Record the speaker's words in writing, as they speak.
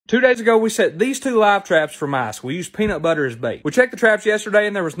2 days ago, we set these 2 live traps for mice. We used peanut butter as bait. We checked the traps yesterday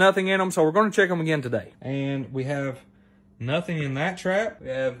and there was nothing in them, so we're going to check them again today. And we have nothing in that trap. We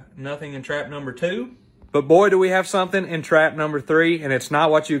have nothing in trap number 2. But boy, do we have something in trap number 3, and it's not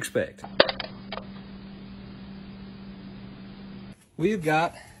what you expect. We've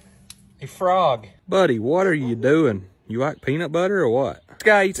got a frog. Buddy, what are you doing? You like peanut butter or what? This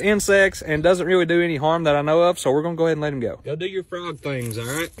guy eats insects and doesn't really do any harm that I know of, so we're going to go ahead and let him go. Go do your frog things, all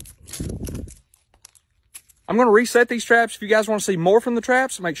right? I'm going to reset these traps. If you guys want to see more from the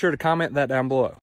traps, make sure to comment that down below.